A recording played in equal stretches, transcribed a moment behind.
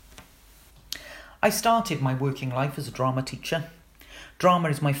I started my working life as a drama teacher. Drama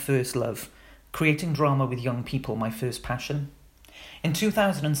is my first love. Creating drama with young people, my first passion. In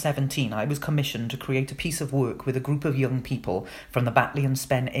 2017, I was commissioned to create a piece of work with a group of young people from the Batley and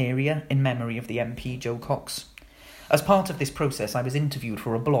Spen area in memory of the MP Jo Cox. As part of this process, I was interviewed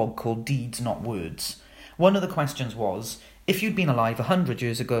for a blog called Deeds Not Words. One of the questions was, if you'd been alive 100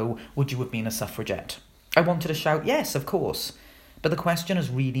 years ago, would you have been a suffragette? I wanted to shout, yes, of course. But the question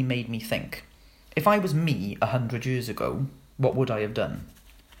has really made me think. If I was me 100 years ago, what would I have done?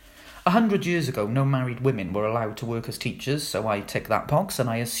 100 years ago, no married women were allowed to work as teachers, so I tick that box and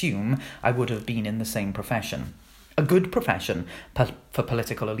I assume I would have been in the same profession. A good profession for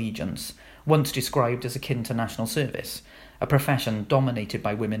political allegiance, once described as akin to national service, a profession dominated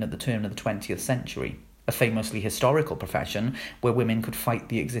by women at the turn of the 20th century, a famously historical profession where women could fight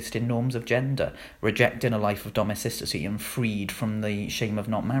the existing norms of gender, rejecting a life of domesticity and freed from the shame of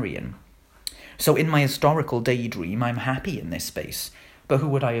not marrying. So in my historical daydream, I'm happy in this space. But who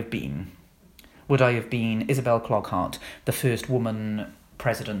would I have been? Would I have been Isabel Cloghart, the first woman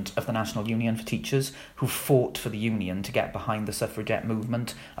president of the National Union for Teachers, who fought for the union to get behind the suffragette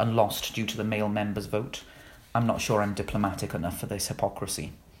movement and lost due to the male members' vote? I'm not sure I'm diplomatic enough for this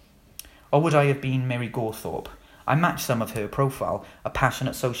hypocrisy. Or would I have been Mary Gawthorpe? I match some of her profile, a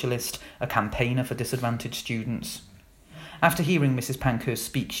passionate socialist, a campaigner for disadvantaged students. After hearing Mrs. Pankhurst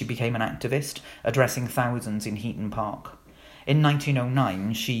speak, she became an activist, addressing thousands in Heaton Park. In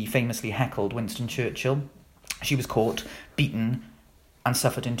 1909, she famously heckled Winston Churchill. She was caught, beaten, and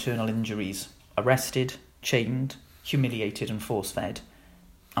suffered internal injuries. Arrested, chained, humiliated and force-fed.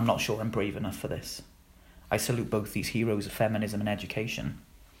 I'm not sure I'm brave enough for this. I salute both these heroes of feminism and education.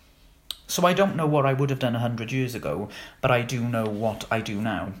 So I don't know what I would have done 100 years ago, but I do know what I do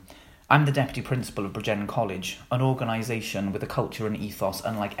now. I'm the deputy principal of Bridgend College, an organisation with a culture and ethos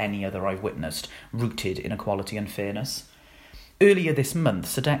unlike any other I've witnessed, rooted in equality and fairness. Earlier this month,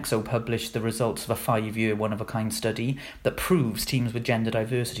 Sodexo published the results of a 5-year one-of-a-kind study that proves teams with gender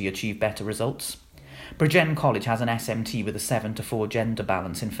diversity achieve better results. Bridgend College has an SMT with a 7-4 gender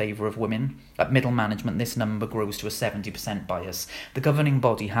balance in favour of women. At middle management, this number grows to a 70% bias. The governing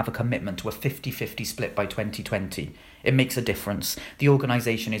body have a commitment to a 50-50 split by 2020. It makes a difference. The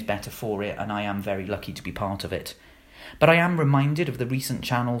organisation is better for it, and I am very lucky to be part of it. But I am reminded of the recent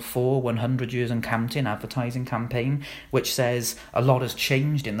Channel 4 100 Years and Counting advertising campaign, which says a lot has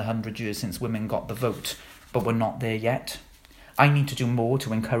changed in the 100 years since women got the vote, but we're not there yet. I need to do more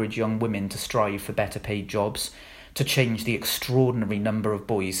to encourage young women to strive for better paid jobs, to change the extraordinary number of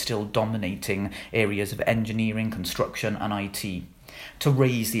boys still dominating areas of engineering, construction and IT, to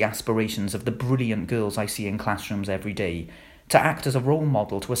raise the aspirations of the brilliant girls I see in classrooms every day, to act as a role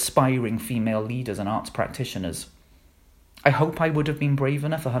model to aspiring female leaders and arts practitioners. I hope I would have been brave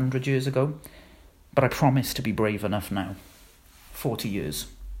enough 100 years ago, but I promise to be brave enough now. 40 years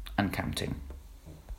and counting.